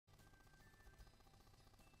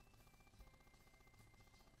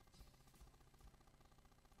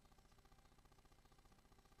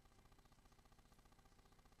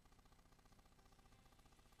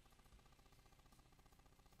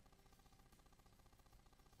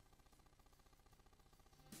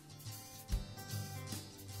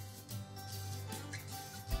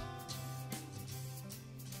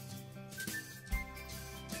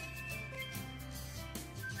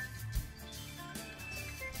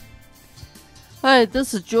Hi,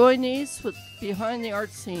 this is Joy Neas with Behind the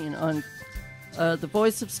Art Scene on The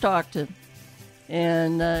Voice of Stockton.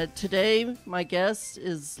 And today my guest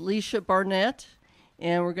is Liesha Barnett,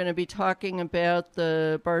 and we're going to be talking about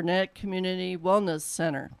the Barnett Community Wellness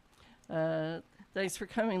Center. Thanks for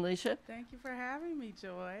coming, Liesha. Thank you for having me,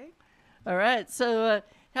 Joy. All right, so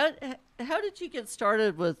how did you get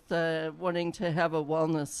started with wanting to have a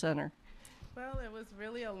wellness center? Well, it was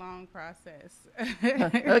really a long process.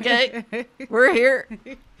 Okay, we're here.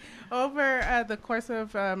 Over the course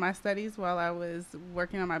of my studies while I was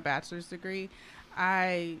working on my bachelor's degree,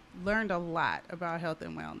 I learned a lot about health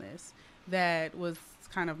and wellness that was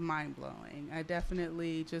kind of mind-blowing. I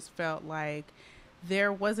definitely just felt like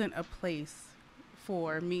there wasn't a place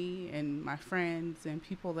for me and my friends and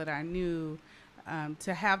people that I knew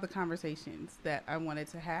to have the conversations that I wanted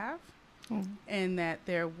to have. And that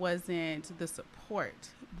there wasn't the support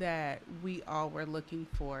that we all were looking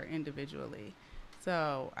for individually.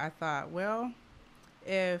 So I thought, well,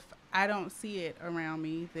 if I don't see it around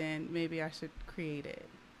me, then maybe I should create it.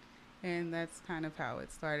 And that's kind of how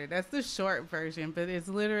it started. That's the short version, but it's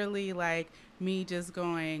literally like me just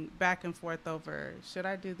going back and forth over, should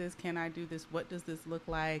I do this? Can I do this? What does this look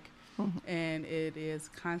like? And it is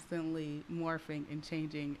constantly morphing and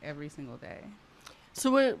changing every single day.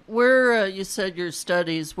 So where you said your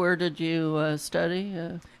studies, where did you study?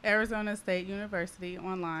 Arizona State University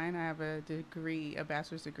online. I have a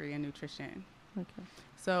bachelor's degree in nutrition. Okay.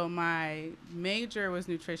 So my major was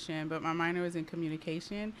nutrition, but my minor was in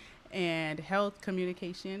communication, and health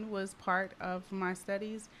communication was part of my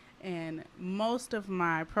studies. And most of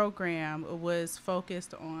my program was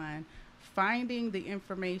focused on finding the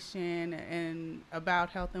information and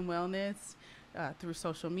about health and wellness through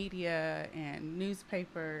social media and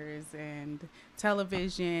newspapers and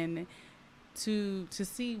television to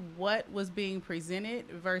see what was being presented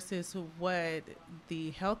versus what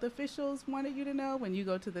the health officials wanted you to know when you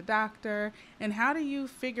go to the doctor, and how do you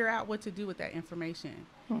figure out what to do with that information.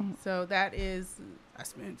 So I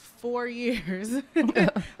spent 4 years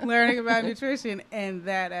learning about nutrition and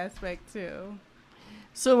that aspect too.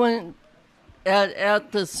 So when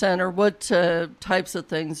at the center, what types of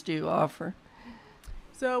things do you offer?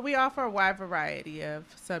 So we offer a wide variety of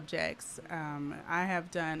subjects. I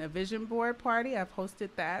have done a vision board party. I've hosted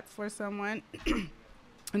that for someone,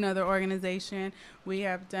 another organization. We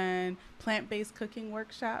have done plant-based cooking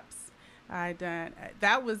workshops.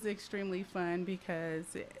 That was extremely fun because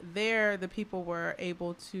there the people were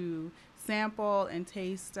able to sample and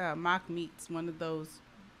taste mock meats, one of those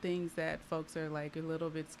things that folks are like a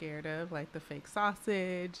little bit scared of, like the fake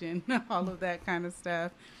sausage and all of that kind of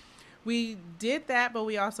stuff. We did that, but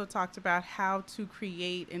we also talked about how to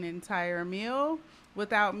create an entire meal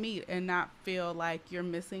without meat and not feel like you're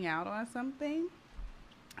missing out on something.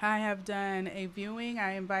 I have done a viewing.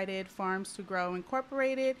 I invited Farms to Grow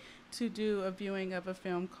Incorporated to do a viewing of a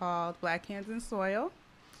film called Black Hands in Soil.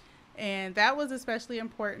 And that was especially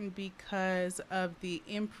important because of the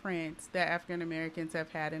imprint that African Americans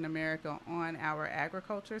have had in America on our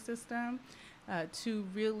agriculture system, to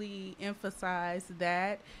really emphasize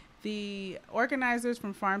that. The organizers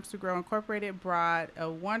from Farms to Grow Incorporated brought a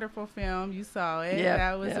wonderful film. You saw it.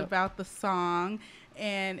 That was about the song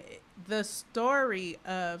and the story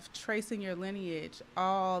of tracing your lineage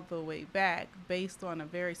all the way back based on a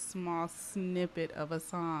very small snippet of a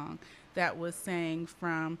song that was sang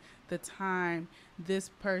from the time this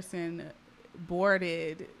person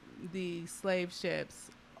boarded the slave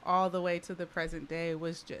ships all the way to the present day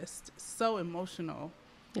was just so emotional.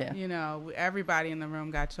 Yeah. You know, everybody in the room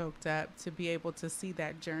got choked up to be able to see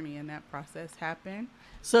that journey and that process happen.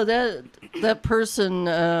 So that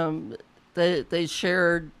person, they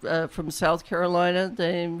shared from South Carolina.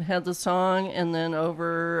 They had the song, and then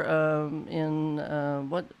over in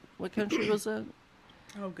what country was that?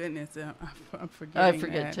 Oh goodness, I'm forgetting. I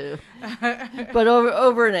forget too. But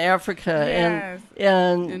over in Africa, yes,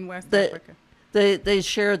 and in West Africa, they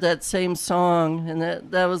shared that same song, and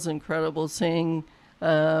that was incredible seeing.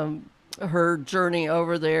 Her journey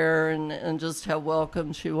over there and just how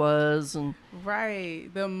welcome she was. And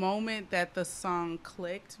right. The moment that the song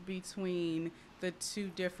clicked between the two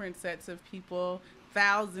different sets of people,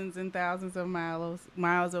 thousands and thousands of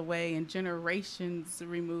miles away and generations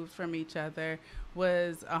removed from each other,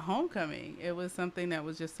 was a homecoming. It was something that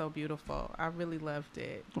was just so beautiful. I really loved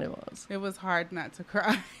it. It was. It was hard not to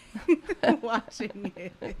cry watching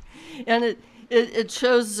it. And it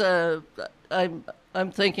shows,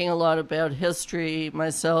 I'm thinking a lot about history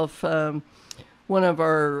myself. One of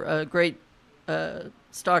our great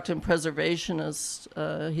Stockton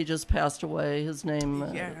preservationists, he just passed away. His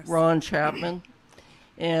name, Yes. Ron Chapman.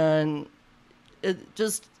 And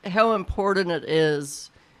just how important it is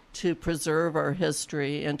to preserve our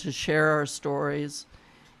history and to share our stories.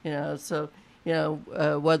 So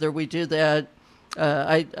whether we do that,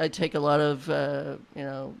 I take a lot of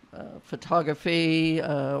photography,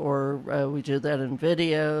 or we do that in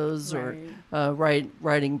videos, or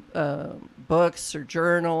writing books or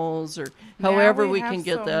journals, or however we can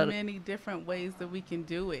get that. There are so many different ways that we can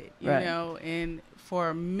do it, and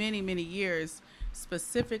for many, many years,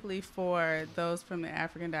 specifically for those from the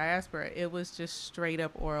African diaspora, it was just straight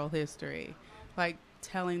up oral history, like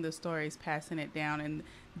telling the stories, passing it down. And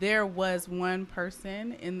there was one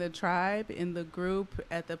person in the tribe, in the group,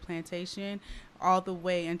 at the plantation, all the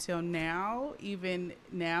way until now, even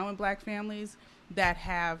now in Black families, that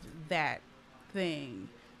have that thing.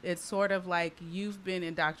 It's sort of like you've been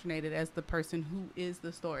indoctrinated as the person who is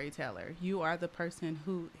the storyteller. You are the person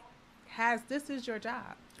who this is your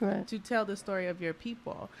job, right, to tell the story of your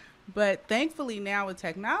people. But thankfully now with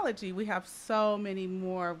technology, we have so many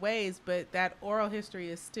more ways, but that oral history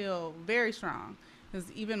is still very strong.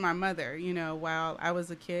 Because even my mother, while I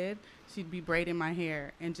was a kid, she'd be braiding my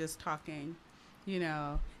hair and just talking,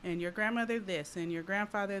 and your grandmother this and your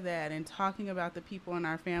grandfather that, and talking about the people in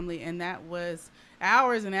our family. And that was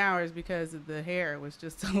hours and hours because the hair was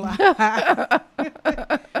just a lot.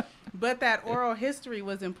 But that oral history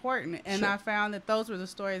was important. And I found that those were the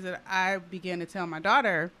stories that I began to tell my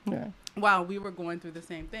daughter while we were going through the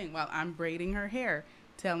same thing, while I'm braiding her hair,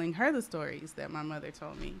 telling her the stories that my mother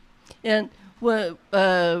told me. And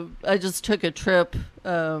I just took a trip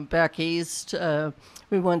back east.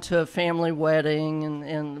 We went to a family wedding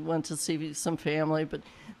and went to see some family. But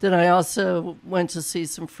then I also went to see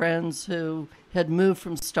some friends who had moved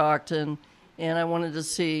from Stockton, and I wanted to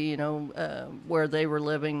see, where they were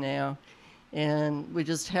living now. And we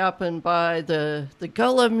just happened by the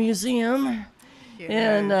Gullah Museum. Yes.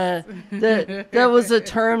 And that was a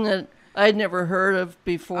term that I'd never heard of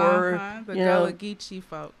before. The Gullah Geechee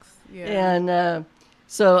folks. Yeah. And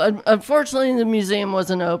so unfortunately the museum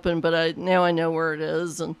wasn't open, but now I know where it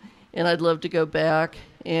is, and I'd love to go back.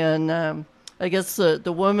 And I guess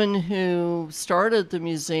the woman who started the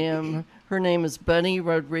museum, her name is Bunny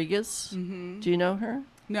Rodriguez. Mm-hmm. Do you know her?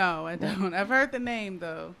 No, I don't. I've heard the name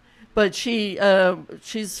though. But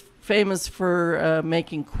she's famous for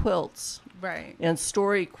making quilts, right? And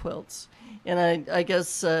story quilts. And I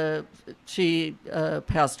guess she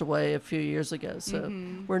passed away a few years ago, so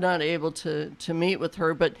we're not able to meet with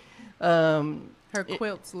her. But her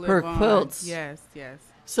quilts live on. Quilts. Yes.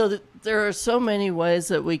 So there are so many ways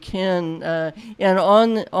that we can, and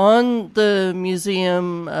on the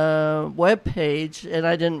museum webpage, and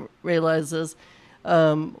I didn't realize this,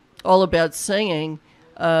 all about singing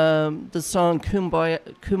the song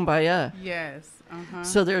Kumbaya. Yes. Uh-huh.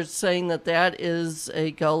 So they're saying that is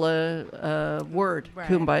a Gullah word, right.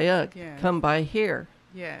 Kumbaya, yes. Come by here.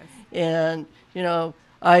 Yes. And,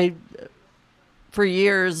 I, for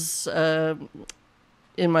years,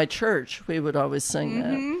 in my church, we would always sing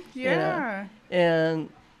that. Yeah. And,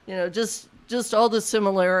 just all the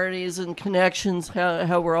similarities and connections,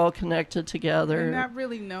 how we're all connected together. And not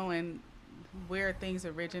really knowing where things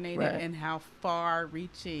originated, right, and how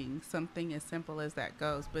far-reaching something as simple as that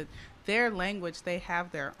goes. But their language, they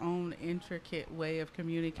have their own intricate way of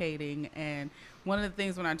communicating. And one of the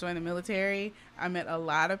things when I joined the military, I met a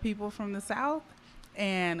lot of people from the South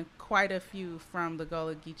and quite a few from the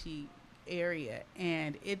Gullah Geechee area.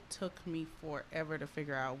 And it took me forever to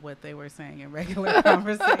figure out what they were saying in regular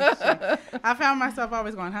conversation. I found myself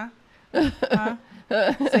always going, huh?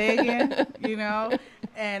 Say again,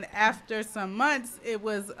 and after some months it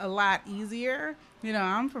was a lot easier.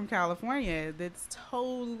 I'm from California. That's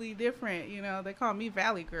totally different. They call me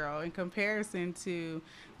Valley Girl in comparison to,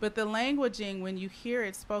 but the languaging, when you hear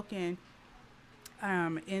it spoken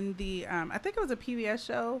in the I think it was a PBS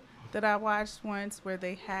show that I watched once where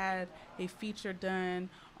they had a feature done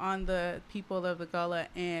on the people of the Gullah,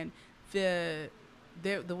 and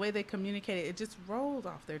the way they communicated, it just rolled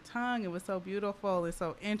off their tongue. It was so beautiful and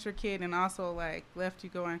so intricate, and also left you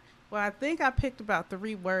going, well, I think I picked about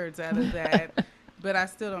 3 words out of that, but I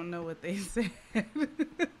still don't know what they said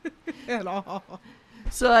at all.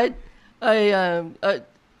 So I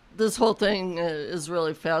this whole thing is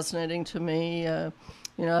really fascinating to me.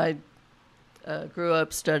 I grew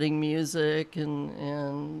up studying music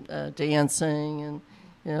and dancing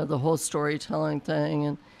and the whole storytelling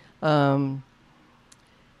thing, and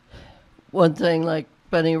one thing like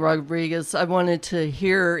Bunny Rodriguez, I wanted to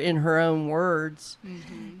hear in her own words.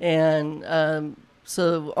 Mm-hmm. And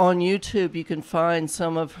so on YouTube, you can find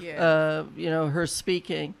some of, her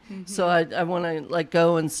speaking. Mm-hmm. So I want to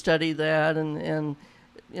go and study that and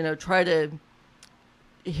try to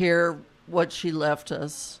hear what she left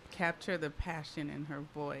us. Capture the passion in her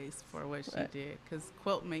voice for what she Right. did, because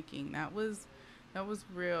quilt making, that was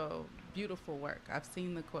real beautiful work. I've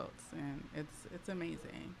seen the quilts, and it's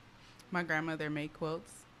amazing. My grandmother made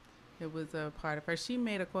quilts. It was a part of her. She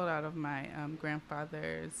made a quilt out of my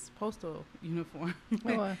grandfather's postal uniform.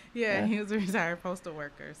 Oh, Yeah, he was a retired postal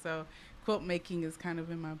worker. So quilt making is kind of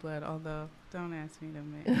in my blood, although don't ask me to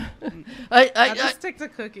make. I'll just stick to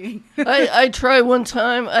cooking. I tried one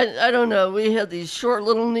time. I don't know. We had these short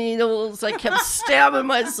little needles. I kept stabbing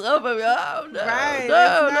myself. I mean, oh no, Right.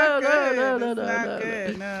 no, It's not no, no, good. no, no, It's no, not no,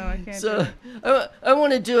 good. no. No, I can't do So it. I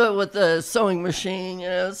want to do it with a sewing machine,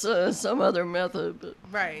 so some other method. But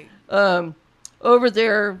Right. over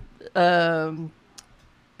there,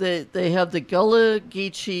 they have the Gullah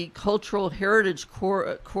Geechee Cultural Heritage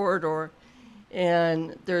Corridor,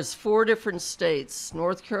 and there's 4 different states: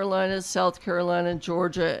 North Carolina, South Carolina,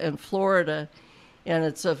 Georgia, and Florida, and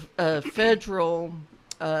it's a federal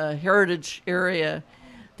heritage area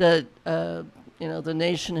that the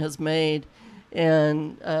nation has made,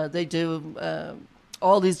 and they do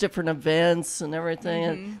all these different events and everything.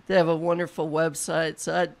 Mm-hmm. And they have a wonderful website.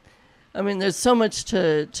 So I mean, there's so much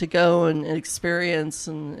to go and experience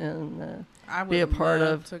and I be a would part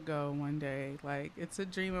love of. to go one day. Like, it's a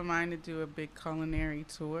dream of mine to do a big culinary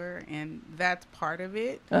tour, and that's part of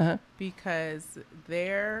it. Uh-huh. Because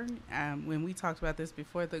there, when we talked about this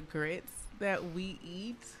before, the grits that we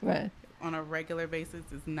eat Right. on a regular basis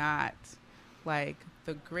is not like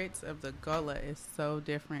the grits of the Gullah is so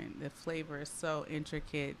different. The flavor is so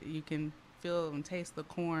intricate. You can feel and taste the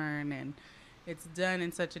corn, and it's done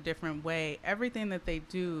in such a different way. Everything that they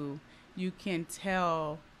do, you can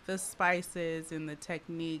tell the spices and the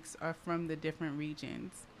techniques are from the different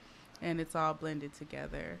regions, and it's all blended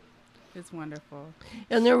together. It's wonderful.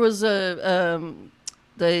 And there was so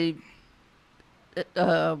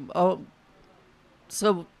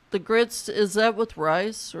the grits, is that with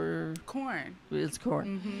rice or Corn. it's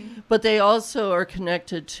corn? Mm-hmm. But they also are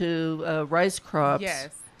connected to rice crops. Yes,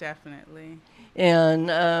 definitely. And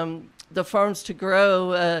the farms to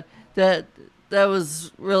grow, that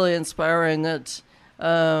was really inspiring. That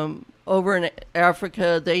over in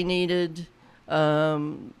Africa they needed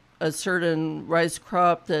a certain rice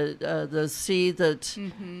crop, that the seed that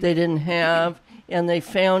Mm-hmm. they didn't have, and they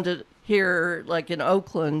found it here, like in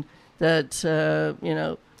Oakland, that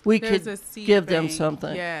we There's could a seed give them bank.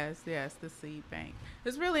 something. Yes, the seed bank.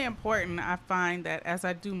 It's really important. I find that as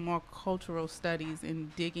I do more cultural studies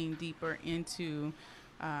and digging deeper into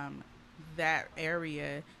that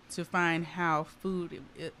area, to find how food,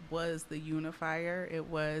 it was the unifier. It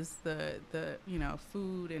was the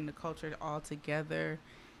food and the culture all together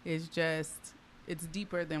is just, it's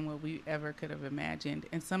deeper than what we ever could have imagined.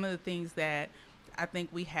 And some of the things that I think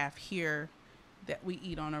we have here that we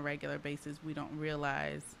eat on a regular basis, we don't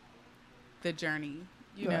realize the journey,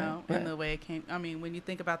 and the way it came. I mean, when you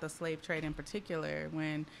think about the slave trade in particular,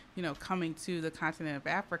 when, coming to the continent of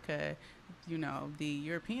Africa, the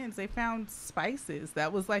Europeans, they found spices.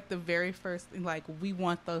 That was like the very first, like, we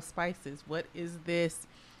want those spices. What is this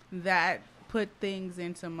that put things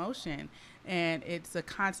into motion? And it's a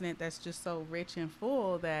continent that's just so rich and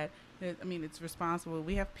full that, it's responsible.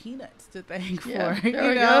 We have peanuts to thank for, There we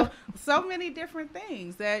go. so many different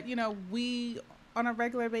things that, we on a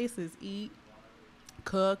regular basis eat,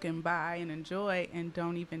 cook, and buy and enjoy, and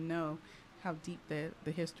don't even know how deep the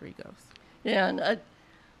history goes. Yeah, and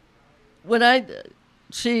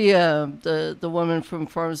the woman from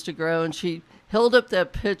Farms to Grow, and she held up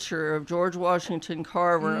that picture of George Washington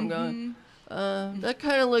Carver. Mm-hmm. I'm going, that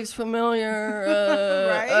kind of looks familiar.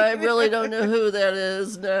 Right? I really don't know who that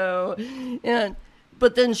is. No,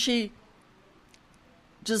 but then she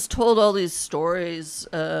just told all these stories,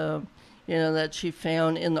 that she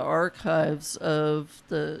found in the archives of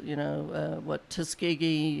the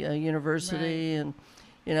Tuskegee University, Right.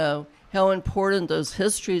 and how important those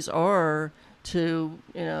histories are to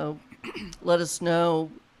let us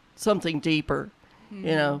know something deeper.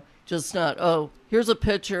 Mm-hmm. Just not, here's a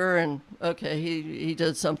picture and okay, he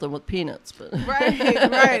did something with peanuts, but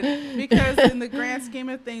right. Because in the grand scheme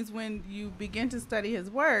of things, when you begin to study his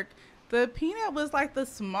work, the peanut was like the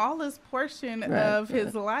smallest portion of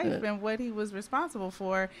his life and what he was responsible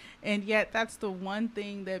for. And yet that's the one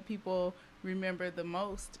thing that people remember the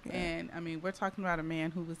most. Yeah. And we're talking about a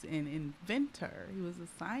man who was an inventor. He was a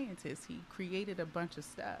scientist. He created a bunch of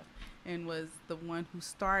stuff and was the one who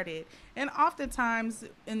started. And oftentimes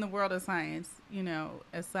in the world of science,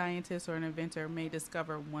 a scientist or an inventor may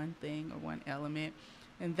discover one thing or one element,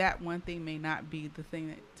 and that one thing may not be the thing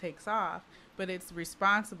that takes off, but it's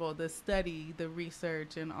responsible, the study, the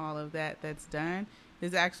research, and all of that that's done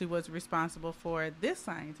is actually what's responsible for this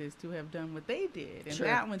scientist to have done what they did and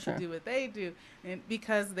that one to do what they do. And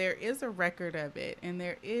because there is a record of it and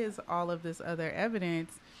there is all of this other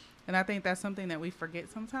evidence. And I think that's something that we forget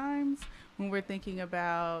sometimes when we're thinking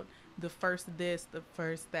about the first this, the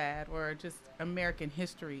first that, or just American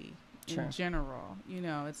history in general. You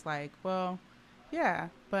know, it's like, well, yeah,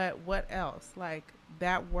 but what else? Like,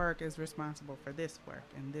 that work is responsible for this work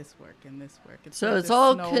and this work and this work. So it's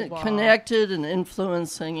all connected and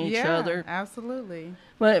influencing each other. Absolutely.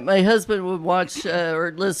 My husband would watch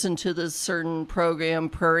or listen to this certain program,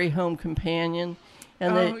 Prairie Home Companion,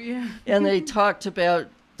 and they talked about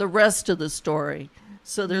the rest of the story.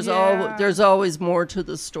 So there's always more to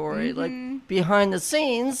the story, like behind the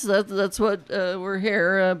scenes. That's what we're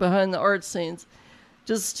here behind the art scenes.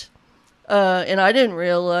 Just. And I didn't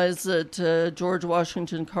realize that George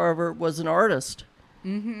Washington Carver was an artist.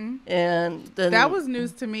 Mm-hmm. And then that was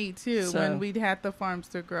news to me, too, when we'd had the Farms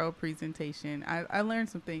to Grow presentation. I learned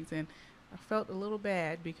some things, and I felt a little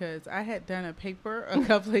bad because I had done a paper a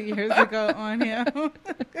couple of years ago on him.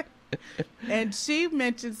 And she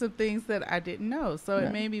mentioned some things that I didn't know, so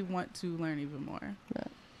it made me want to learn even more. Yeah.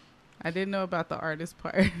 I didn't know about the artist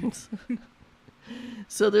part.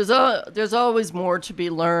 So there's always more to be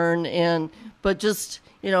learned, but just,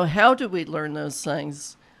 how do we learn those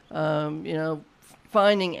things?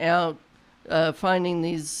 Finding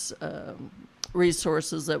these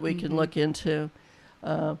resources that we can look into.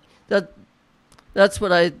 That's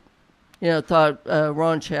what I, thought.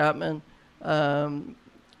 Ron Chapman,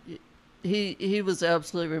 he was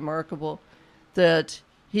absolutely remarkable. That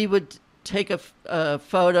he would take a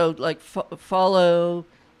photo, like follow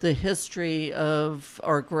the history of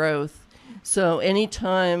our growth. So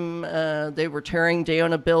anytime they were tearing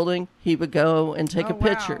down a building, he would go and take a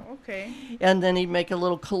picture. Wow. Okay. And then he'd make a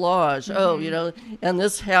little collage. And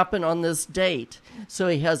this happened on this date. So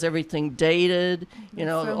he has everything dated,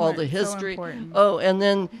 all the history. So and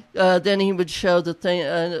then he would show the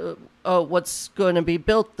thing, what's going to be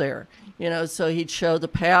built there. So he'd show the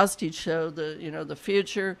past, he'd show the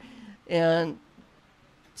future. And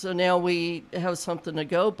so now we have something to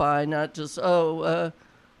go by, not just, I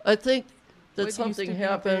think that what something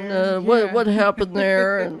happened. What happened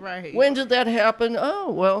there? And right. When did that happen? Oh,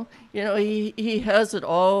 well, he has it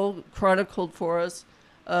all chronicled for us.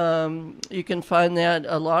 You can find that.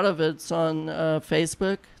 A lot of it's on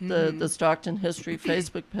Facebook, the Stockton History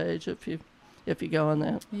Facebook page, if you go on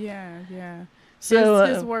that. Yeah. So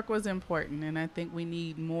his work was important, and I think we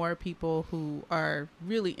need more people who are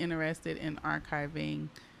really interested in archiving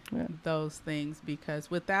those things,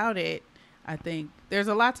 because without it, I think there's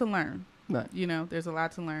a lot to learn. Right. There's a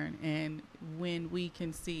lot to learn, and when we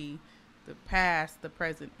can see the past, the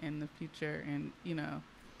present, and the future, and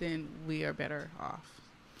then we are better off.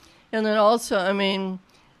 And then also,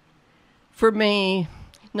 for me,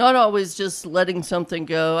 not always just letting something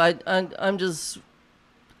go. I'm just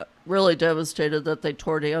really devastated that they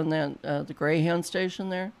tore down the Greyhound station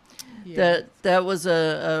there. Yes. That was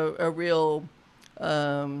a real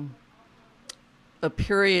a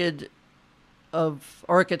period of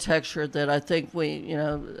architecture that I think we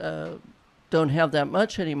don't have that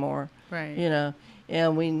much anymore. Right.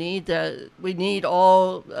 And we need that. We need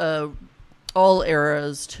all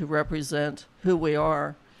eras to represent who we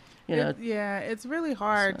are. It's really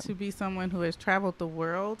hard to be someone who has traveled the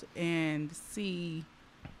world and see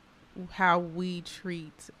how we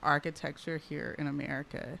treat architecture here in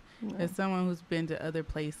America. As someone who's been to other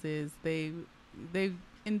places, they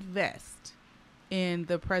invest in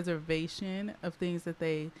the preservation of things that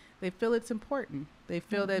they feel it's important. They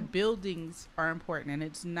feel that buildings are important, and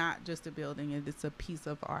it's not just a building, it's a piece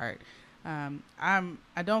of art. I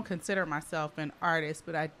don't consider myself an artist,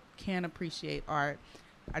 but I can appreciate art.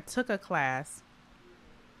 I took a class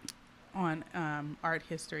on art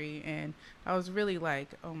history, and I was really like,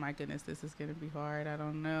 oh my goodness, this is going to be hard. I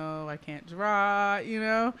don't know. I can't draw,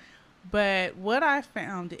 But what I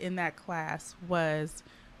found in that class was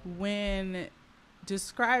when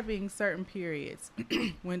describing certain periods,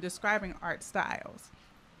 when describing art styles,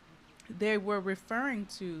 they were referring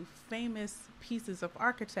to famous pieces of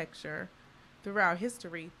architecture throughout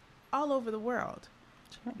history all over the world.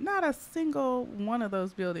 Sure. Not a single one of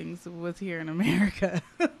those buildings was here in America.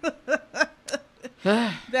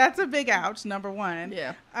 That's a big ouch, number one.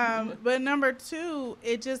 Yeah. But number two,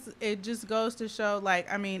 it just goes to show,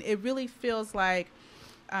 it really feels like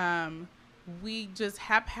we just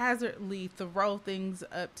haphazardly throw things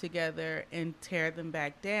up together and tear them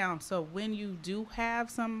back down. So when you do have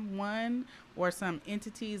someone or some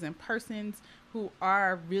entities and persons who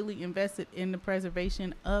are really invested in the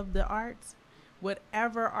preservation of the arts,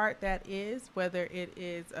 whatever art that is, whether it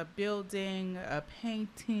is a building, a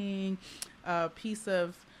painting, a piece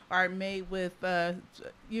of art made with, an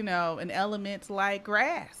element like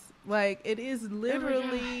grass. Like, it is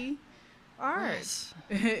literally art. Yes.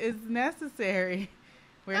 It's necessary.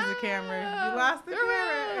 Where's the camera? You lost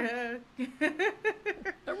the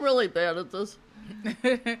camera. I'm really bad at this.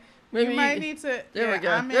 Maybe you might need to. There we go.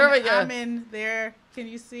 I'm in there. Can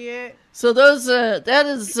you see it? So that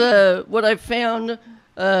is what I found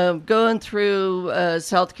going through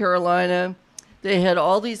South Carolina. They had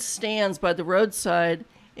all these stands by the roadside,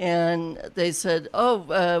 and they said,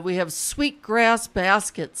 we have sweetgrass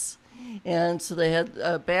baskets. And so they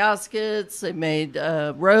had baskets, they made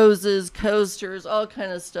roses, coasters, all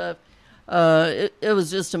kind of stuff. It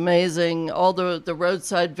was just amazing, all the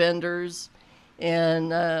roadside vendors.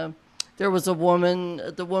 And there was the woman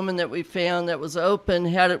that we found that was open,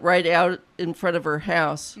 had it right out in front of her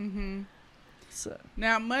house. Mm-hmm. So.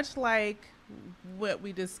 Now, much like what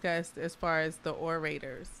we discussed as far as the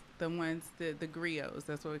orators, the ones, the griots,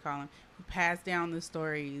 that's what we call them, who pass down the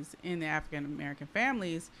stories in the African-American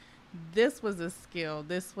families, this was a skill.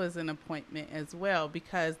 This was an appointment as well,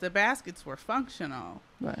 because the baskets were functional.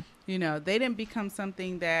 Right. You know, they didn't become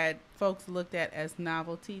something that folks looked at as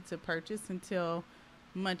novelty to purchase until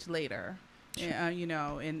much later.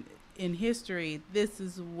 Sure. In history, this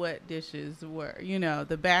is what dishes were. You know,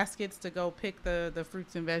 the baskets to go pick the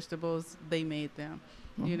fruits and vegetables, they made them.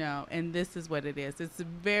 Mm-hmm. And this is what it is. It's a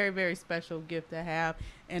very, very special gift to have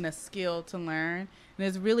and a skill to learn. And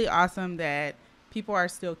it's really awesome that people are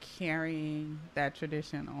still carrying that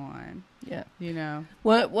tradition on. Yeah.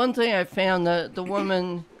 One thing I found, the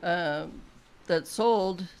woman that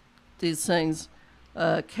sold these things,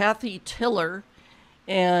 Kathy Tiller,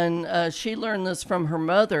 and she learned this from her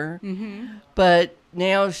mother, mm-hmm. but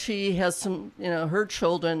now she has some, her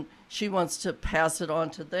children, she wants to pass it on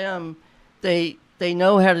to them. They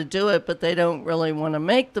know how to do it, but they don't really want to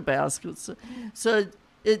make the baskets. So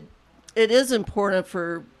it is important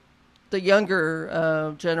for the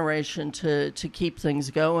younger generation to keep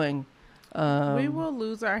things going. We will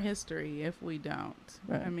lose our history if we don't.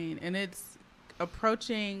 Right. I mean, and it's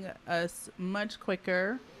approaching us much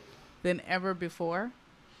quicker than ever before.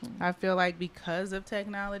 Mm-hmm. I feel like because of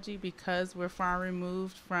technology, because we're far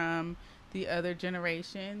removed from the other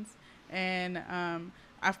generations. And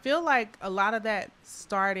I feel like a lot of that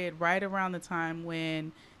started right around the time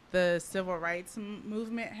when the civil rights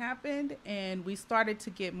movement happened, and we started to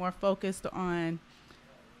get more focused on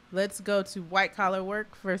let's go to white collar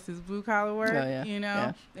work versus blue collar work,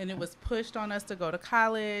 Yeah. And it was pushed on us to go to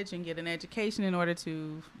college and get an education in order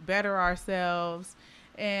to better ourselves.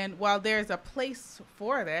 And while there's a place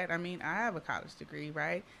for that, I mean, I have a college degree,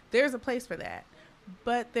 right? There's a place for that,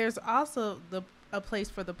 but there's also a place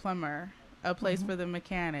for the plumber, a place mm-hmm. for the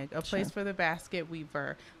mechanic, a place for the basket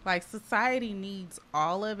weaver. Like, society needs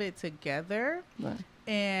all of it together. Right.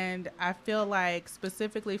 And I feel like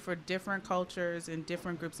specifically for different cultures and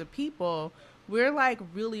different groups of people, we're like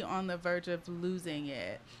really on the verge of losing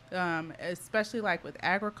it, especially like with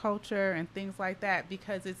agriculture and things like that,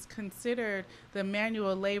 because it's considered the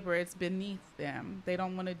manual labor. It's beneath them. They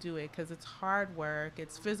don't want to do it because it's hard work.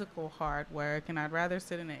 It's physical hard work. And I'd rather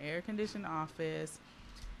sit in an air-conditioned office,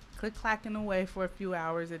 click-clacking away for a few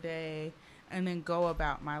hours a day, and then go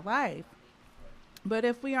about my life. But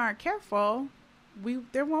if we aren't careful,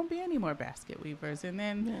 there won't be any more basket weavers. And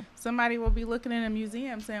then somebody will be looking in a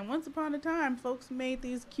museum saying, once upon a time, folks made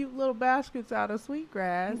these cute little baskets out of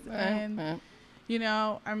sweetgrass. And,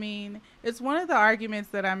 I mean, it's one of the arguments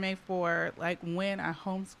that I make for, like, when I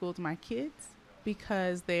homeschooled my kids,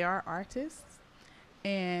 because they are artists,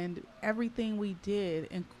 and everything we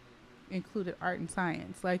did included art and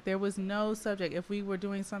science. Like, there was no subject. If we were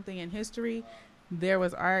doing something in history, there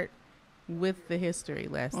was art with the history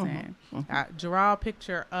lesson. Mm-hmm. Draw a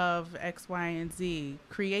picture of X, Y, and Z.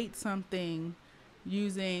 Create something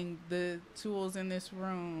using the tools in this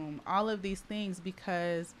room. All of these things,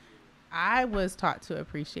 because I was taught to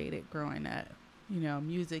appreciate it growing up,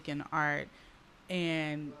 music and art.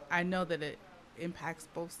 And I know that it impacts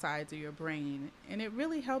both sides of your brain. And it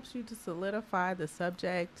really helps you to solidify the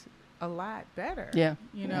subject a lot better,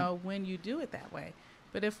 when you do it that way.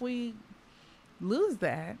 But if we lose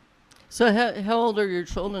that. So how old are your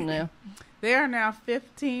children now? They are now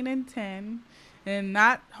 15 and 10 and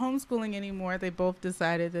not homeschooling anymore. They both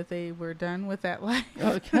decided that they were done with that life.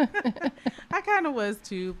 Okay. I kind of was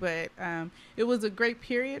too, but it was a great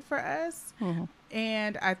period for us. Mm-hmm.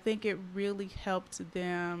 And I think it really helped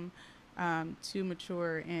them to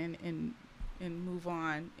mature and move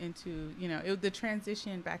on into, the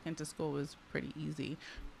transition back into school was pretty easy.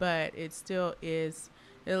 but it still is.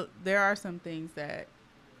 There are some things that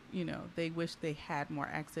they wish they had more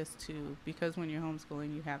access to, because when you're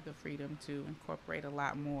homeschooling, you have the freedom to incorporate a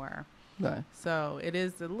lot more. Right. So it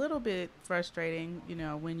is a little bit frustrating,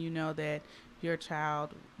 when you know that your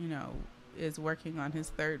child, is working on his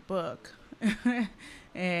third book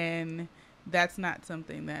and that's not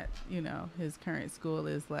something that, his current school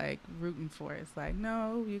is like rooting for. It's like,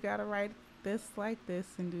 no, you got to write this like this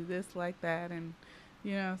and do this like that. And,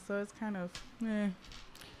 so it's kind of,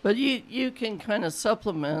 But you can kind of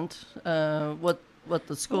supplement what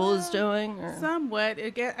the school is doing? Or? Somewhat. I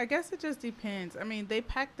guess it just depends. I mean, they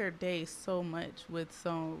pack their day so much with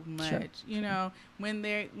so much. Sure. When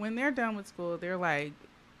they're done with school, they're like,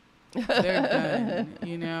 they're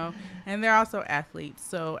done, And they're also athletes.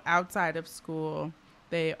 So outside of school,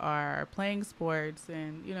 they are playing sports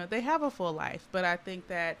and, they have a full life. But I think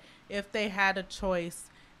that if they had a choice,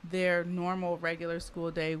 their normal regular school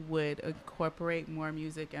day would incorporate more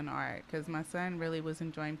music and art, because my son really was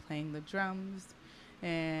enjoying playing the drums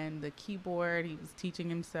and the keyboard. He was teaching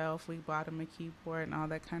himself. We bought him a keyboard and all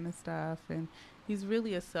that kind of stuff, and he's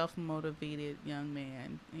really a self-motivated young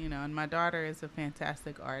man, and my daughter is a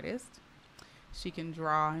fantastic artist. She can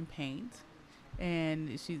draw and paint,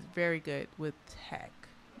 and she's very good with tech,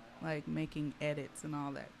 like making edits and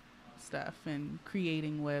all that stuff and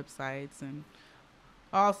creating websites and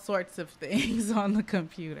all sorts of things on the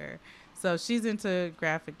computer. So she's into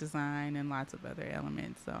graphic design and lots of other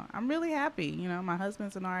elements. So I'm really happy. My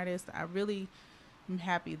husband's an artist. I really am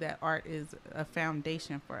happy that art is a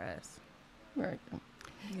foundation for us. Right.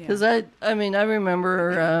 Because I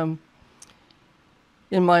remember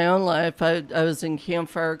in my own life, I was in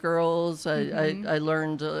Campfire Girls. I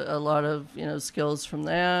learned a lot of skills from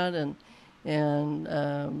that, and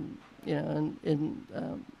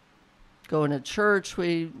going to church,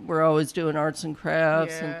 we were always doing arts and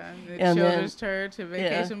crafts. Yeah, and children's church and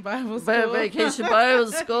Vacation Bible School. Vacation Bible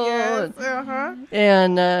School. Yes,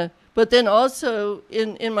 and but then also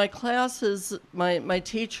in my classes, my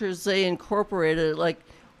teachers, they incorporated, like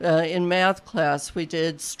in math class, we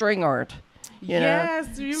did string art.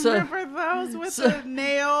 Yes, you remember those with the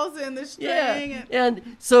nails and the string? Yeah,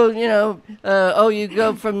 and so, you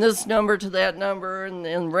go from this number to that number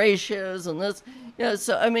and ratios and this.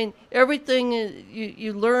 So, I mean, everything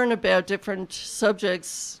you learn about different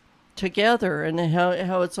subjects together and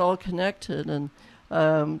how it's all connected. And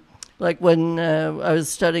like when I was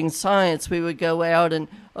studying science, we would go out and,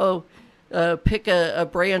 pick a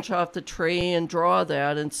branch off the tree and draw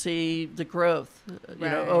that and see the growth,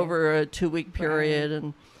 over a 2-week period.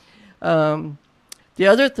 Right. And the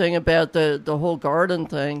other thing about the whole garden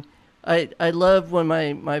thing, I love when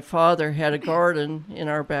my father had a garden in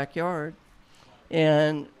our backyard,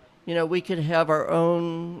 and we could have our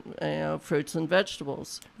own fruits and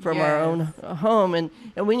vegetables from our own home, and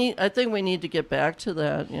I think we need to get back to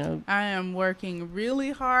that. I am working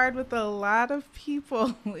really hard with a lot of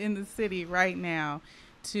people in the city right now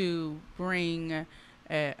to bring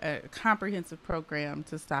a comprehensive program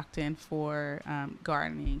to Stockton for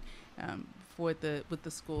gardening. With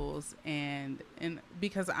the schools, and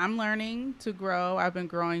because I'm learning to grow. I've been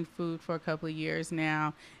growing food for a couple of years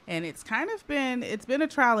now, and it's been a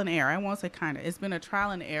trial and error. I won't say it's been a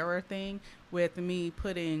trial and error thing with me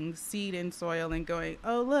putting seed in soil and going,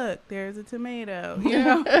 oh look, there's a tomato,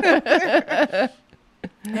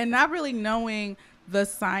 and not really knowing the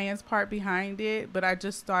science part behind it, but I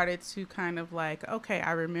just started to kind of like, okay,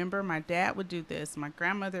 I remember my dad would do this, my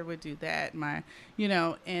grandmother would do that, and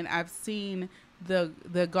I've seen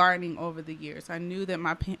the gardening over the years. I knew that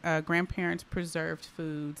my grandparents preserved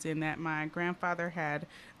foods, and that my grandfather had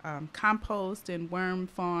compost and worm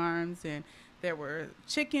farms, and there were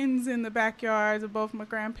chickens in the backyards of both my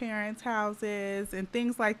grandparents' houses and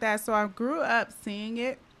things like that. So I grew up seeing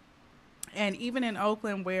it. And even in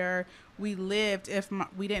Oakland, where we lived,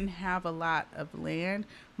 we didn't have a lot of land,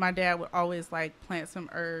 my dad would always plant some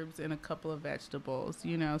herbs and a couple of vegetables,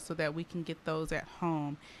 so that we can get those at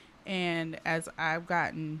home. And as I've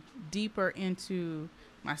gotten deeper into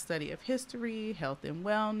my study of history, health and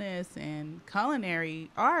wellness, and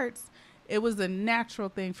culinary arts, it was a natural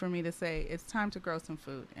thing for me to say, it's time to grow some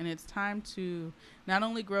food. And it's time to not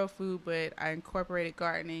only grow food, but I incorporated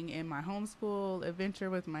gardening in my homeschool adventure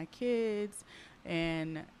with my kids,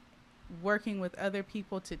 and working with other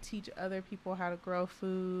people to teach other people how to grow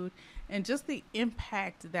food, and just the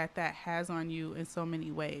impact that has on you in so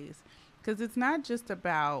many ways. Because it's not just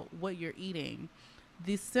about what you're eating.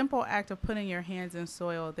 The simple act of putting your hands in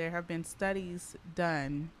soil, there have been studies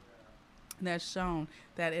done that's shown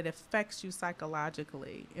that it affects you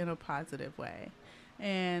psychologically in a positive way.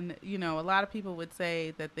 And, you know, a lot of people would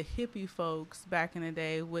say that the hippie folks back in the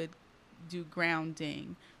day would do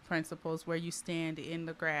grounding principles where you stand in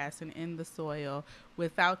the grass and in the soil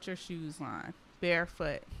without your shoes on,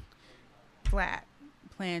 barefoot, flat,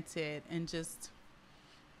 planted, and just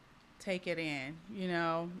take it in, you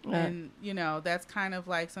know. And you know, that's kind of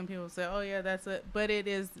like some people say, oh yeah, that's it, but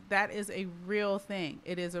that is a real thing.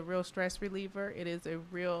 It is a real stress reliever. It is a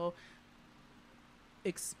real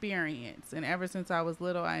experience. And ever since I was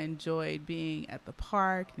little, I enjoyed being at the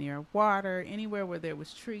park, near water, anywhere where there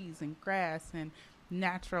was trees and grass and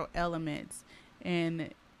natural elements, and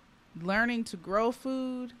learning to grow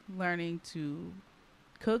food, learning to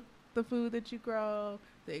cook the food that you grow,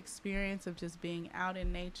 the experience of just being out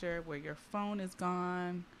in nature where your phone is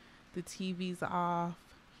gone, the TV's off,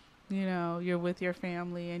 you know, you're with your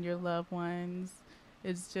family and your loved ones.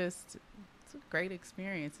 It's a great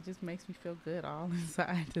experience. It just makes me feel good all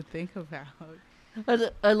inside to think about.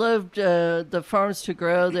 I loved the Farms to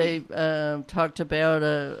Grow. They talked about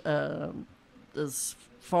this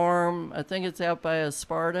farm. I think it's out by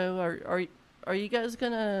Esparto. Are you guys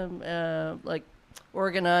gonna like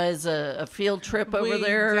organize a field trip over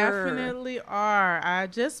there? We definitely are. I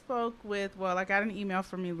just spoke with, I got an email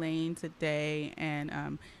from Elaine today,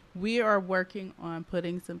 and we are working on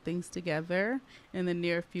putting some things together in the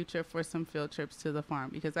near future for some field trips to the farm,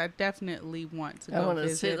 because I definitely want to go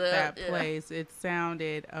visit that place. It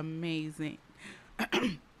sounded amazing.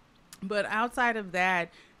 But outside of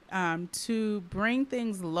that, to bring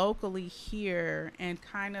things locally here and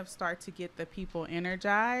kind of start to get the people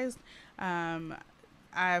energized,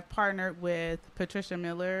 I've partnered with Patricia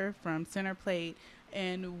Miller from Center Plate,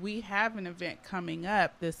 and we have an event coming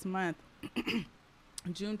up this month,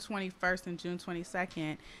 June 21st and June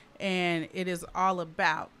 22nd, and it is all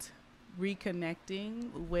about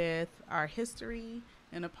reconnecting with our history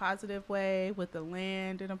in a positive way, with the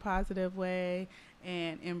land in a positive way,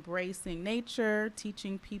 and embracing nature,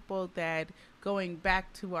 teaching people that going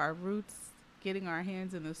back to our roots, getting our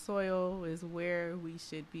hands in the soil is where we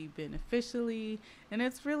should be beneficially, and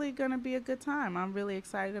it's really going to be a good time. I'm really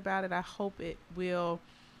excited about it. I hope it will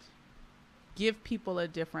give people a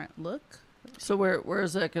different look. So where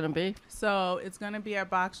is that going to be? So it's going to be at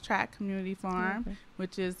Box Track Community Farm,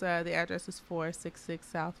 which is the address is 466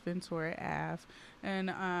 South Ventura Ave. And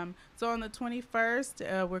so on the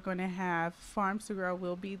 21st, we're going to have Farms to Grow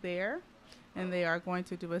will be there, and they are going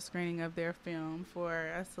to do a screening of their film for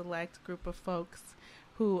a select group of folks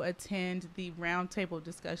who attend the roundtable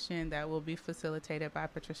discussion that will be facilitated by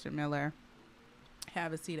Patricia Miller.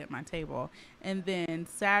 Have a seat at my table. And then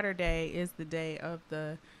Saturday is the day of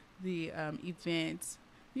the event.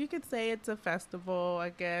 You could say it's a festival, I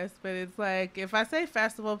guess, but it's like, if I say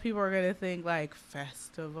festival, people are going to think like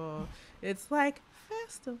festival. It's like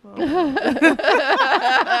festival.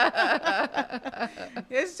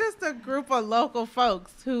 It's just a group of local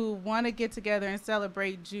folks who want to get together and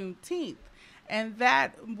celebrate Juneteenth. And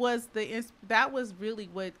that was really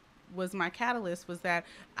what was my catalyst, was that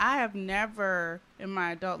I have never in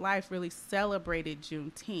my adult life really celebrated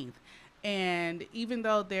Juneteenth. And even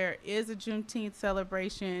though there is a Juneteenth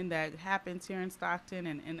celebration that happens here in Stockton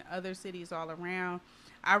and in other cities all around,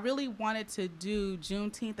 I really wanted to do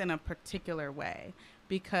Juneteenth in a particular way,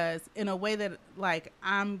 because in a way that, like,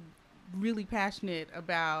 I'm really passionate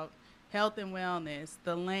about health and wellness,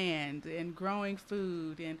 the land, and growing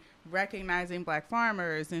food, and recognizing Black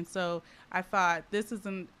farmers. And so I thought this is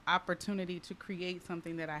an opportunity to create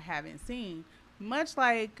something that I haven't seen, much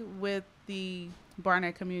like with the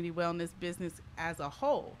Barnett Community Wellness business as a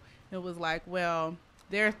whole. It was like, well,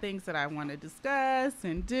 there are things that I want to discuss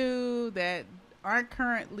and do that aren't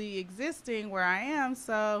currently existing where I am.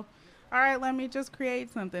 So, all right, let me just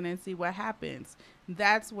create something and see what happens.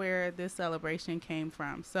 That's where this celebration came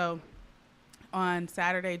from. So on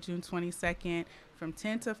Saturday, June 22nd, from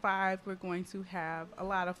 10 to 5, we're going to have a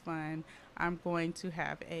lot of fun. I'm going to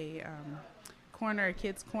have a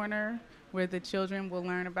kids corner, where the children will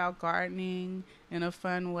learn about gardening in a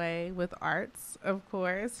fun way with arts, of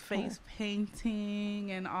course, face painting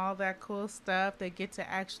and all that cool stuff. They get to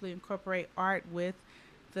actually incorporate art with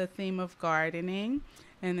the theme of gardening.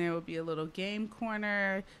 And there will be a little game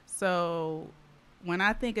corner. So when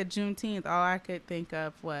I think of Juneteenth, all I could think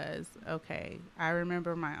of was, okay, I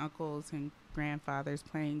remember my uncles and grandfathers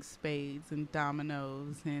playing spades and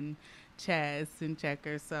dominoes and chess and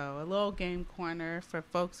checkers. So a little game corner for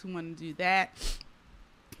folks who want to do that.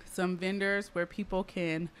 Some vendors where people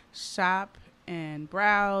can shop and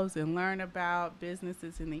browse and learn about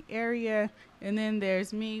businesses in the area. And then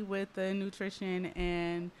there's me with the nutrition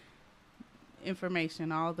and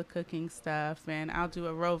information, all the cooking stuff, and I'll do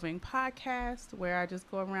a roving podcast where I just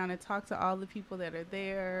go around and talk to all the people that are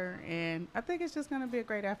there, and I think it's just going to be a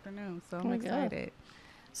great afternoon, so I'm excited.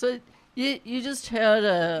 So you just had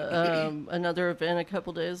another event a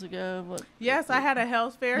couple days ago. Yes, I had a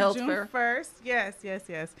health fair June fair? 1st.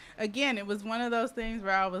 Yes. Again, it was one of those things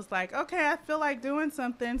where I was like, okay, I feel like doing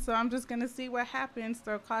something, so I'm just going to see what happens,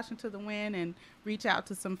 throw caution to the wind, and reach out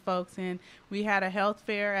to some folks. And we had a health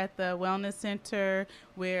fair at the Wellness Center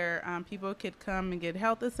where people could come and get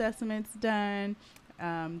health assessments done.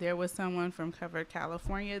 There was someone from Covered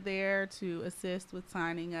California there to assist with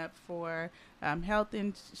signing up for health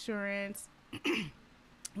insurance.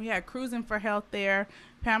 We had Cruising for Health there.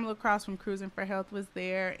 Pamela Cross from Cruising for Health was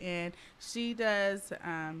there, and she does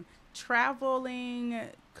traveling,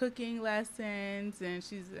 cooking lessons, and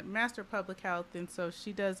she's a master of public health, and so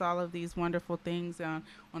she does all of these wonderful things on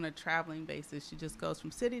a traveling basis. She just goes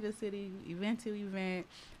from city to city, event to event.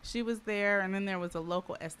 She was there, and then there was a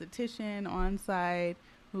local esthetician on site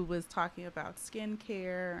who was talking about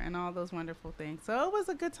skincare and all those wonderful things. So it was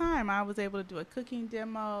a good time. I was able to do a cooking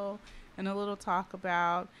demo and a little talk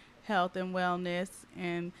about health and wellness,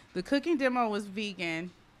 and the cooking demo was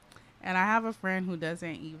vegan. And I have a friend who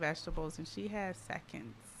doesn't eat vegetables, and she had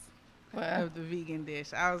seconds of the vegan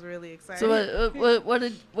dish. I was really excited. So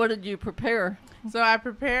what did you prepare? So I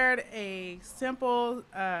prepared a simple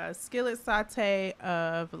skillet saute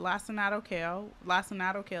of lacinato kale.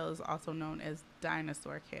 Lacinato kale is also known as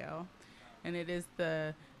dinosaur kale, and it's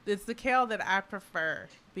the kale that I prefer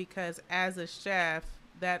because as a chef,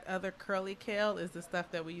 that other curly kale is the stuff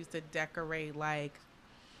that we use to decorate like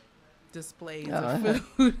displays of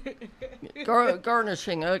food.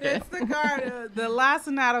 Garnishing, okay. It's the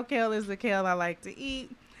lacinato kale is the kale I like to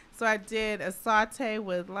eat. So I did a saute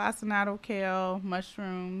with lacinato kale,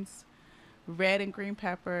 mushrooms, red and green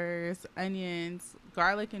peppers, onions,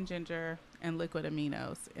 garlic and ginger, and liquid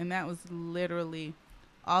aminos. And that was literally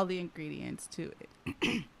all the ingredients to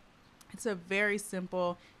it. It's a very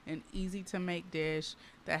simple and easy to make dish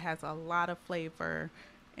that has a lot of flavor.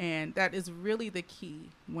 And that is really the key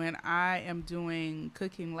when I am doing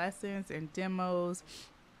cooking lessons and demos.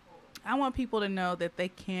 I want people to know that they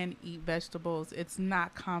can eat vegetables. It's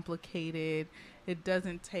not complicated. It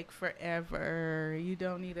doesn't take forever. You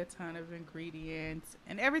don't need a ton of ingredients.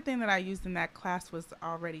 And everything that I used in that class was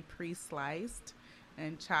already pre-sliced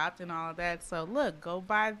and chopped and all of that. So look, go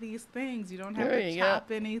buy these things. You don't have to chop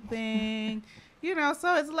anything.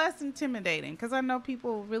 So it's less intimidating because I know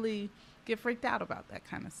people really get freaked out about that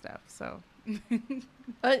kind of stuff. So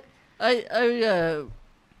I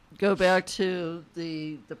go back to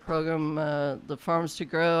the program, the Farms to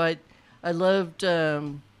Grow. I loved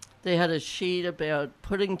they had a sheet about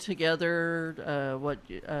putting together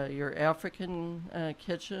your African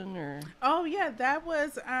kitchen or. Oh yeah, that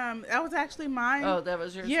was actually mine. Oh, that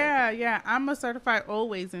was yours. Yeah. I'm a certified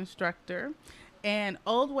Old Ways instructor, and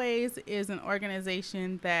Old Ways is an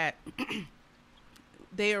organization that.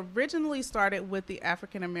 They originally started with the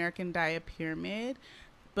African American Diet Pyramid,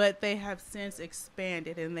 but they have since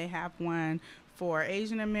expanded, and they have one for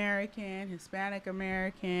Asian American, Hispanic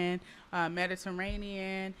American,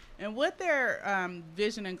 Mediterranean. And what their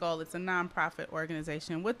vision and goal, it's a nonprofit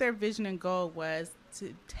organization, what their vision and goal was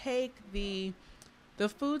to take the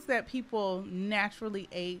foods that people naturally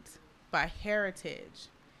ate by heritage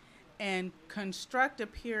and construct a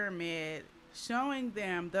pyramid showing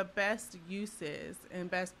them the best uses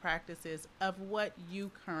and best practices of what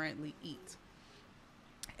you currently eat.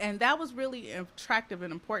 And that was really attractive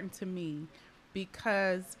and important to me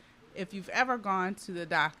because if you've ever gone to the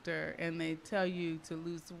doctor and they tell you to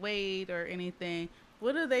lose weight or anything,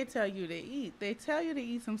 what do they tell you to eat? They tell you to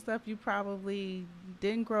eat some stuff you probably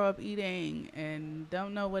didn't grow up eating and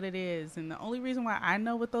don't know what it is. And the only reason why I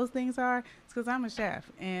know what those things are is because I'm a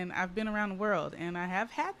chef and I've been around the world and I have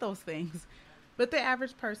had those things. But the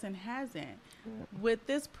average person hasn't. With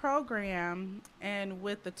this program and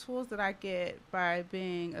with the tools that I get by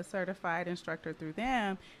being a certified instructor through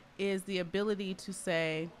them is the ability to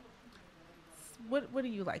say, what do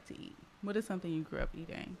you like to eat? What is something you grew up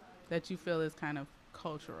eating that you feel is kind of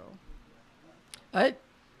cultural? I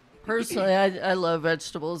personally, I love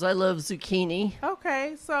vegetables. I love zucchini.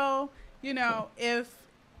 Okay, so,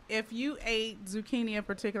 if you ate zucchini a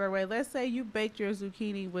particular way, let's say you baked your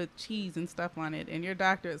zucchini with cheese and stuff on it, and your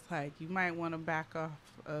doctor is like, you might want to back off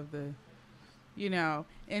of the,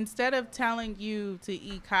 instead of telling you to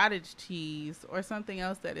eat cottage cheese or something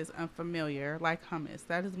else that is unfamiliar, like hummus.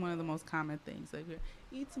 That is one of the most common things. Like,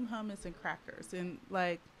 eat some hummus and crackers. And,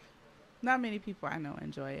 not many people I know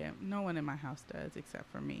enjoy it. No one in my house does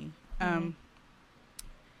except for me.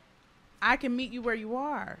 I can meet you where you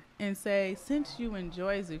are and say, since you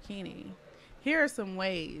enjoy zucchini, here are some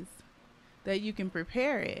ways that you can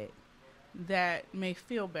prepare it that may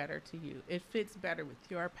feel better to you. It fits better with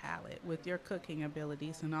your palate, with your cooking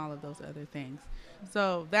abilities, and all of those other things.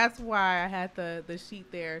 So that's why I had the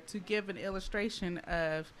sheet there to give an illustration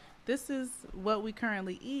of this is what we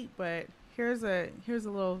currently eat, but here's a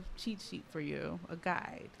little cheat sheet for you, a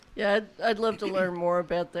guide. Yeah, I'd love to learn more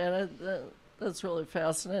about that. That's really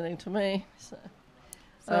fascinating to me.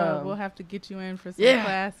 So we'll have to get you in for some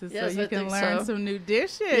classes so you can learn some new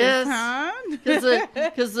dishes, huh?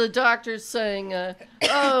 Because the doctor's saying,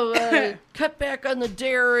 cut back on the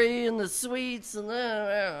dairy and the sweets and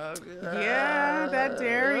that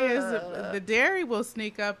dairy the dairy will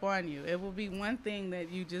sneak up on you. It will be one thing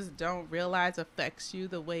that you just don't realize affects you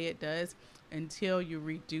the way it does until you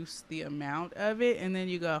reduce the amount of it, and then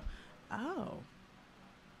you go, oh.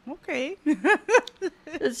 Okay.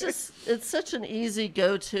 It's such an easy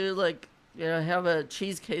go-to, like, have a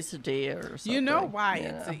cheese quesadilla or something. You know why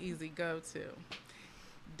it's an easy go-to.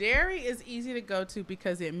 Dairy is easy to go to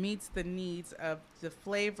because it meets the needs of the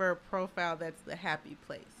flavor profile that's the happy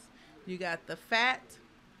place. You got the fat,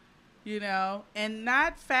 and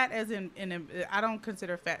not fat as in I don't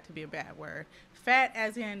consider fat to be a bad word. Fat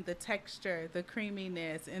as in the texture, the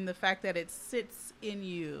creaminess, and the fact that it sits in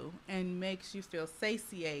you and makes you feel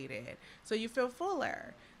satiated. So you feel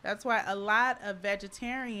fuller. That's why a lot of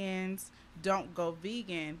vegetarians don't go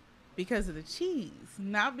vegan because of the cheese,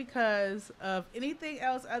 not because of anything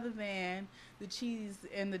else other than the cheese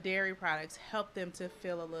and the dairy products help them to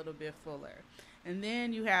feel a little bit fuller. And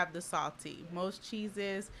then you have the salty. Most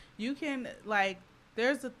cheeses, you can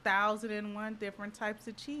there's 1,001 different types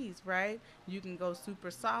of cheese, right? You can go super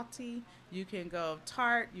salty, you can go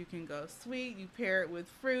tart, you can go sweet, you pair it with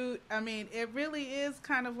fruit. I mean, it really is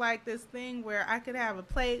kind of like this thing where I could have a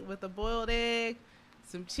plate with a boiled egg,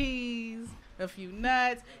 some cheese, a few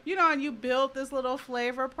nuts, and you build this little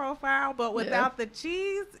flavor profile, but without the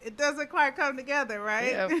cheese, it doesn't quite come together,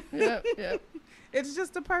 right? Yep. It's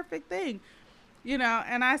just a perfect thing.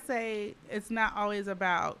 And I say it's not always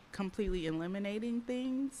about completely eliminating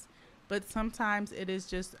things, but sometimes it is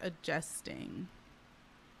just adjusting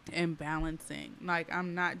and balancing. Like,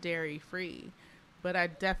 I'm not dairy free, but I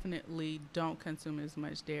definitely don't consume as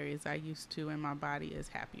much dairy as I used to, and my body is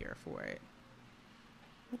happier for it.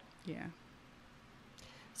 Yeah.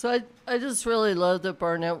 So I just really love the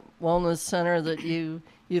Barnett Wellness Center that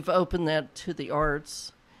you've opened that to the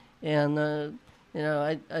arts, and I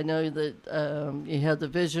know that you had the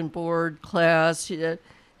vision board class.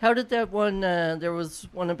 How did that one? There was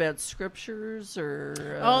one about scriptures, or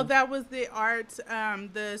that was the art,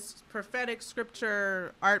 the prophetic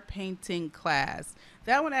scripture art painting class.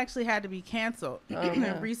 That one actually had to be canceled,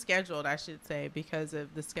 rescheduled, I should say, because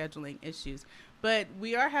of the scheduling issues. But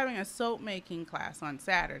we are having a soap making class on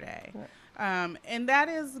Saturday. Right. And that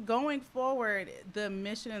is going forward. The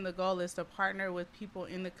mission and the goal is to partner with people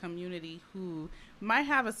in the community who might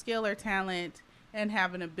have a skill or talent and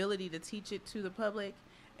have an ability to teach it to the public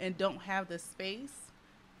and don't have the space.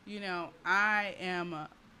 I am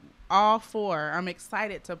I'm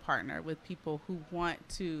excited to partner with people who want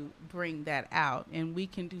to bring that out, and we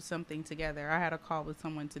can do something together. I had a call with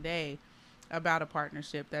someone today about a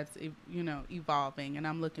partnership that's, evolving, and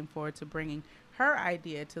I'm looking forward to bringing her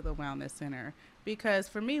idea to the Wellness Center, because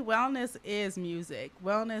for me, wellness is music,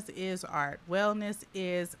 wellness is art, wellness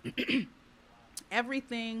is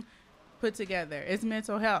everything put together. It's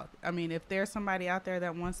mental health. I mean, if there's somebody out there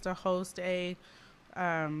that wants to host a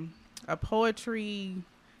poetry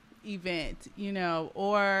event,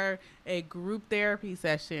 or a group therapy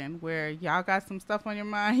session where y'all got some stuff on your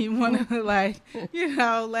mind, you want to let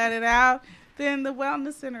it out, then the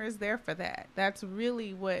Wellness Center is there for that. That's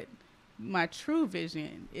really what my true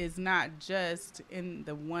vision is, not just in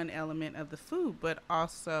the one element of the food, but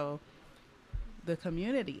also the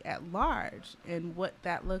community at large and what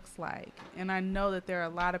that looks like. And I know that there are a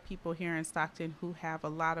lot of people here in Stockton who have a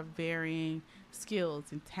lot of varying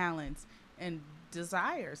skills and talents and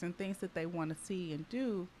desires and things that they want to see and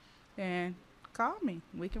do. And call me.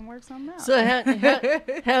 We can work something out. So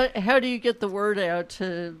how do you get the word out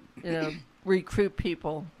to, recruit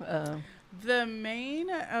people?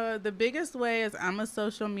 The biggest way is I'm a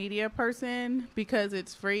social media person because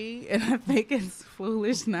it's free, and I think it's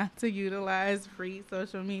foolish not to utilize free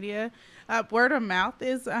social media. Word of mouth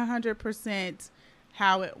is 100%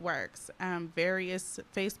 how it works. Various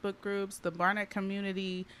Facebook groups, the Barnett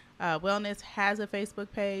Community Wellness has a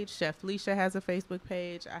Facebook page. Chef Liesha has a Facebook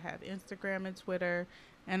page. I have Instagram and Twitter,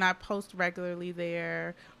 and I post regularly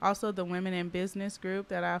there. Also, the Women in Business group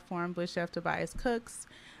that I formed with Chef Tobias Cooks.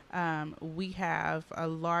 We have a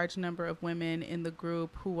large number of women in the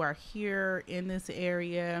group who are here in this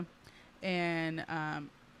area, and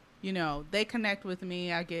they connect with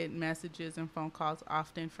me. I get messages and phone calls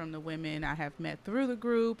often from the women I have met through the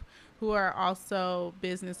group who are also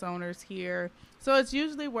business owners here. So it's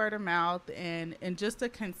usually word of mouth and just a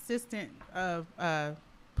consistent of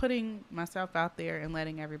putting myself out there and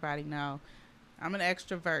letting everybody know. I'm an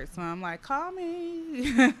extrovert, so I'm like, call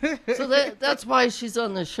me. So that's why she's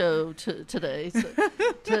on the show today,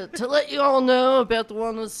 so to let you all know about the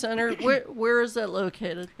Wellness Center. Where is that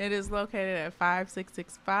located? It is located at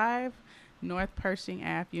 5665 North Pershing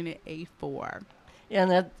Ave, Unit A4.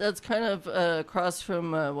 And that's kind of across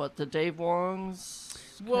from, the Dave Wong's?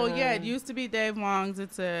 Well, yeah, it used to be Dave Wong's.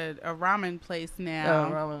 It's a ramen place now.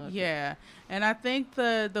 Oh, ramen. Okay. Yeah. And I think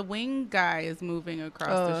the wing guy is moving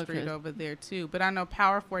across the street over there, too. But I know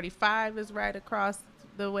Power 45 is right across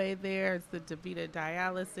the way there. It's the DaVita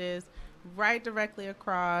Dialysis, right directly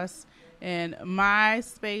across. And my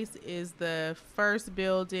space is the first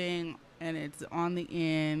building, and it's on the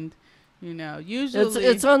end. Usually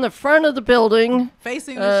it's on the front of the building,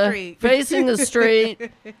 facing the street. Facing the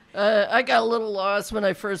street. I got a little lost when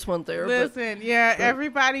I first went there. Listen,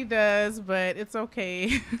 everybody does, but it's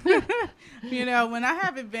okay. When I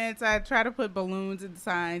have events, I try to put balloons and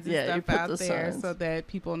signs and stuff out there so that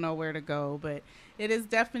people know where to go. But it is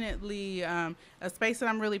definitely a space that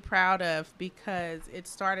I'm really proud of because it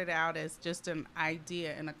started out as just an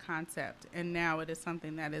idea and a concept, and now it is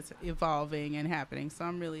something that is evolving and happening. So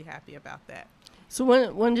I'm really happy about that. So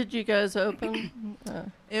when did you guys open?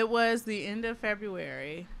 It was the end of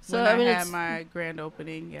February. So when I had my grand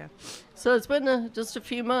opening. Yeah. So it's been just a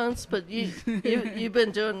few months, but you've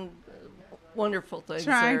been doing wonderful things.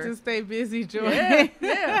 Trying there. To stay busy, Joy.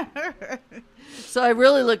 Yeah. So I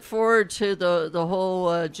really look forward to the whole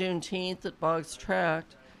Juneteenth at Boggs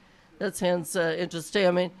Tract. That sounds interesting.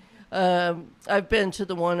 I mean, I've been to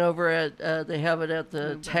the one over at they have it at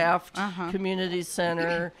the Taft Community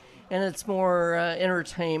Center, and it's more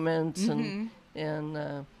entertainment and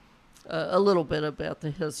a little bit about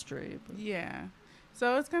the history. Yeah.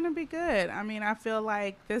 So it's going to be good. I mean, I feel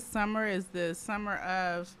like this summer is the summer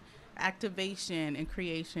of activation and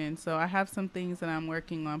creation. So I have some things that I'm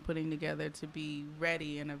working on putting together to be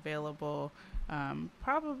ready and available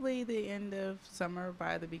probably the end of summer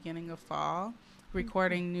by the beginning of fall.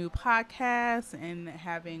 Recording new podcasts and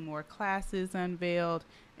having more classes unveiled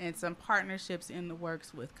and some partnerships in the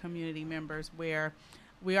works with community members where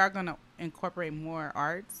we are going to incorporate more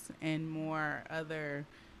arts and more other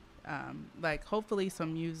like hopefully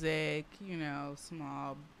some music,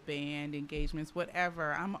 small band engagements,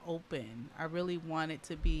 whatever. I'm open. I really want it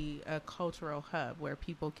to be a cultural hub where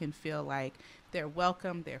people can feel like they're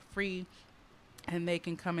welcome, they're free, and they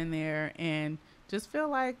can come in there and just feel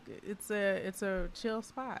like it's a chill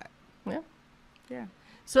spot. Yeah.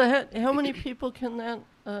 So how many people can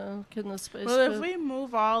the space? Well, if we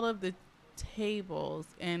move all of the tables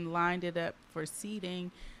and lined it up for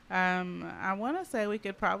seating, I want to say we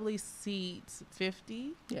could probably seat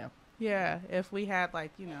 50. Yeah. Yeah, if we had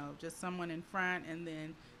just someone in front, and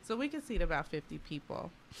then so we could seat about 50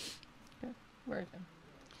 people. Okay, very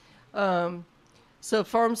good. So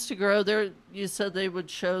Farms to Grow, you said they would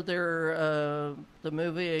show their the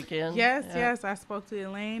movie again. Yes. I spoke to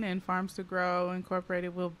Elaine, and Farms to Grow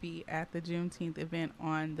Incorporated will be at the Juneteenth event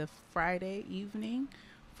on the Friday evening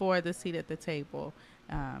for the seat at the table.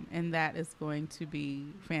 And that is going to be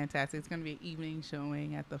fantastic. It's going to be an evening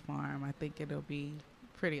showing at the farm. I think it'll be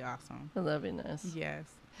pretty awesome. Oh, that'd be nice. Yes.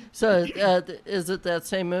 So is it that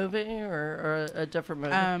same movie or a different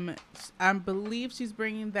movie? I believe she's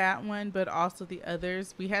bringing that one, but also the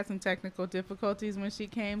others. We had some technical difficulties when she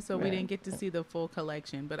came, so we didn't get to see the full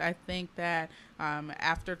collection. But I think that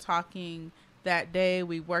after talking that day,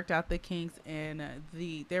 we worked out the kinks, and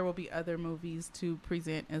there will be other movies to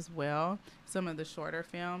present as well, some of the shorter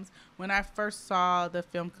films. When I first saw the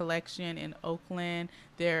film collection in Oakland,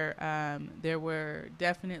 there were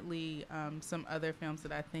definitely some other films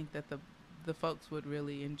that I think that the folks would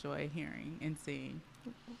really enjoy hearing and seeing.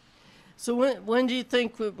 So when do you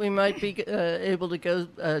think we might be able to go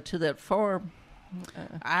to that farm?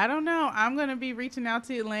 I don't know. I'm going to be reaching out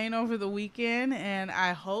to Elaine over the weekend, and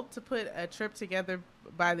I hope to put a trip together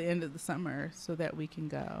by the end of the summer so that we can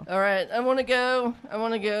go. All right. I want to go.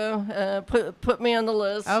 Put me on the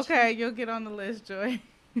list. Okay. You'll get on the list, Joy.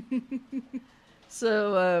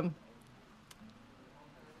 So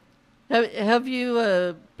Have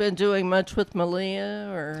you been doing much with Malia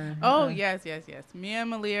or? Oh, yes, yes, yes. Me and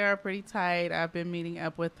Malia are pretty tight. I've been meeting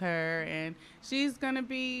up with her, and she's going to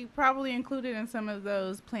be probably included in some of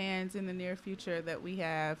those plans in the near future that we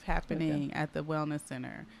have happening at the Wellness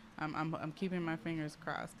Center. I'm keeping my fingers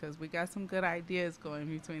crossed because we got some good ideas going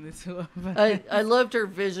between the two of us. I loved her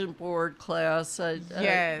vision board class.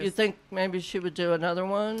 Yes. You think maybe she would do another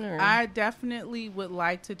one? Or? I definitely would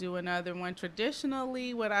like to do another one.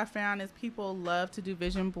 Traditionally, what I found is people love to do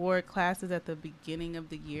vision board classes at the beginning of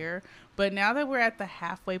the year. But now that we're at the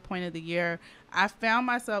halfway point of the year, I found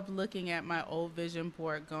myself looking at my old vision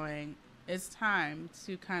board going, it's time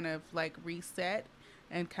to kind of like reset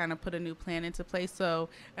and kind of put a new plan into place. So,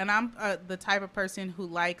 and I'm the type of person who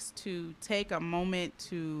likes to take a moment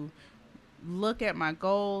to look at my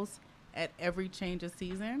goals at every change of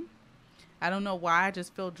season. I don't know why, I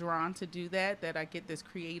just feel drawn to do that I get this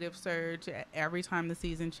creative surge every time the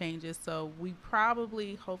season changes. So we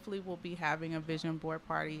probably, hopefully, will be having a vision board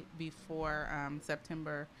party before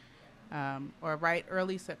September. Or right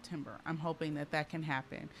early September. I'm hoping that can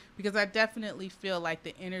happen because I definitely feel like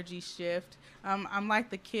the energy shift. I'm like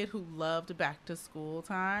the kid who loved back to school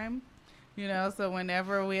time, so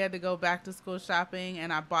whenever we had to go back to school shopping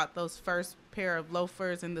and I bought those first pair of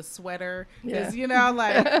loafers and the sweater, because,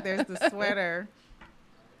 like there's the sweater,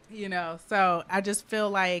 so I just feel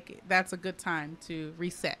like that's a good time to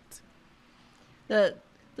reset. That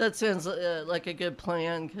sounds like a good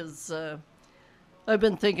plan because I've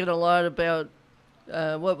been thinking a lot about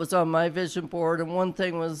what was on my vision board, and one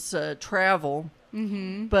thing was travel.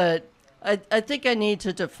 Mm-hmm. But I think I need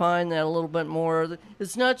to define that a little bit more.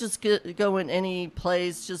 It's not just going any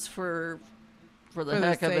place just for the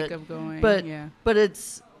heck of it, of going, but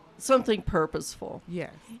it's something purposeful.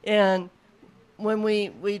 Yes. And when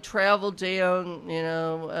we traveled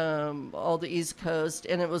down, all the East Coast,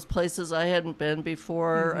 and it was places I hadn't been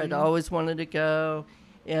before. Mm-hmm. I'd always wanted to go.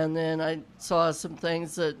 And then I saw some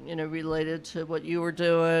things that, related to what you were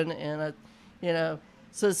doing. And,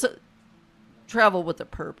 so travel with a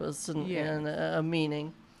purpose and a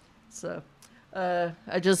meaning. So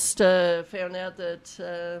I just found out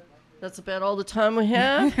that that's about all the time we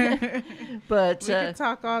have. But we could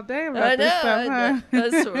talk all day about this stuff, huh?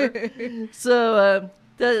 That's sure. So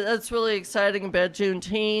that's really exciting about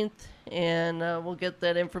Juneteenth. And we'll get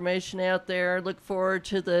that information out there. Look forward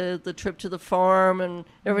to the trip to the farm and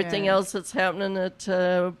everything else that's happening at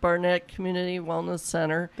Barnett Community Wellness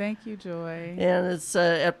Center. Thank you, Joy. And it's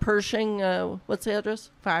at Pershing. What's the address?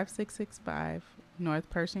 5665 North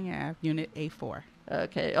Pershing Ave, Unit A4.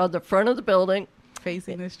 Okay, on the front of the building.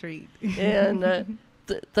 Facing the street. And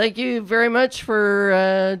thank you very much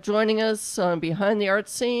for joining us on Behind the Art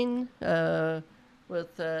Scene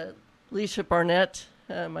with Liesha Barnett.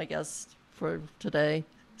 My guest for today.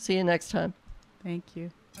 See you next time. Thank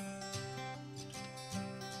you.